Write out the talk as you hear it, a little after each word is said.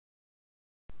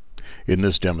In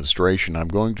this demonstration, I'm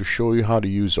going to show you how to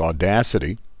use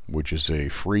Audacity, which is a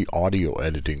free audio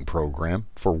editing program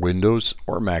for Windows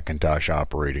or Macintosh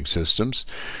operating systems,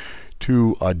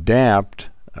 to adapt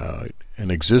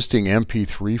an existing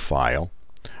MP3 file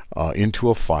into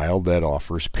a file that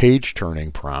offers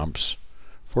page-turning prompts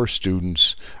for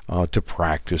students to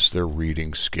practice their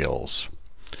reading skills.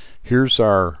 Here's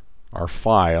our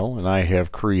file, and I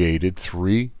have created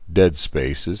 3 dead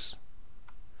spaces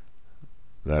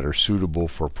that are suitable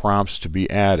for prompts to be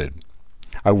added.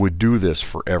 I would do this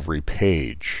for every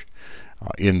page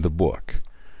in the book.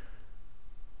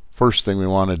 First thing we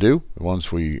want to do,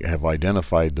 once we have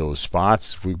identified those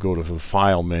spots, we go to the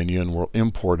File menu and we'll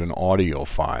import an audio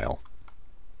file.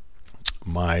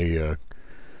 My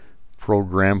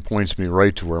program points me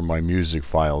right to where my music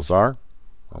files are,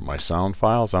 or my sound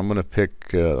files. I'm going to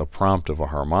pick a prompt of a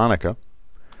harmonica,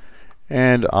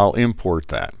 and I'll import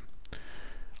that.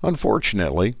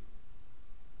 Unfortunately,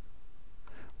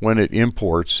 when it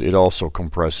imports, it also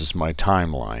compresses my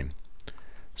timeline.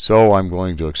 So I'm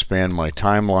going to expand my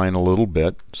timeline a little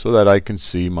bit so that I can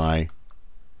see my,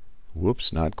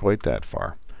 whoops, not quite that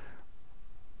far,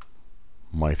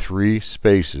 my 3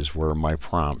 spaces where my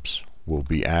prompts will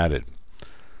be added.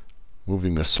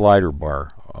 Moving the slider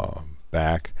bar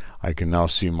back, I can now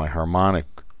see my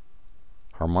harmonica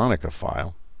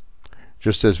file.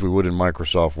 Just as we would in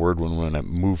Microsoft Word when we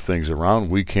move things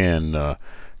around, we can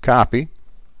copy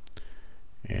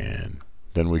and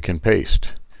then we can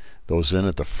paste those in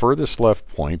at the furthest left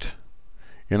point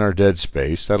in our dead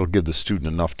space. That'll give the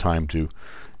student enough time to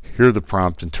hear the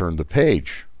prompt and turn the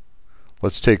page.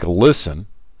 Let's take a listen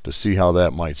to see how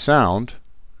that might sound.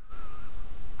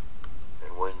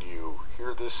 And when you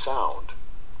hear this sound,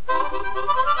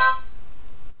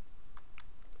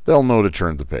 they'll know to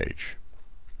turn the page.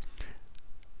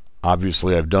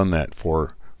 Obviously, I've done that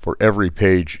for every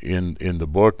page in the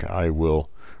book. I will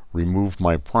remove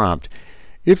my prompt.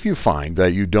 If you find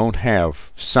that you don't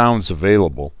have sounds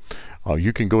available,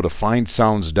 you can go to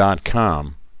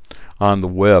findsounds.com on the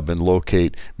web and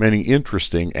locate many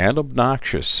interesting and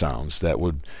obnoxious sounds that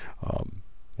would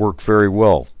work very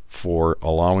well for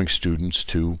allowing students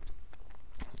to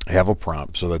have a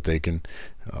prompt so that they can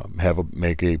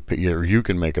you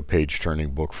can make a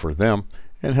page-turning book for them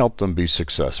and help them be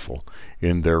successful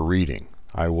in their reading.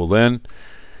 I will then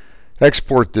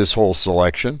export this whole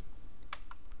selection,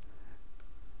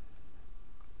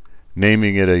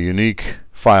 naming it a unique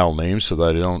file name so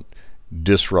that I don't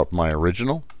disrupt my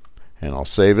original, and I'll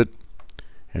save it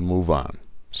and move on.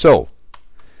 So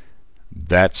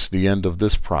that's the end of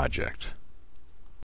this project.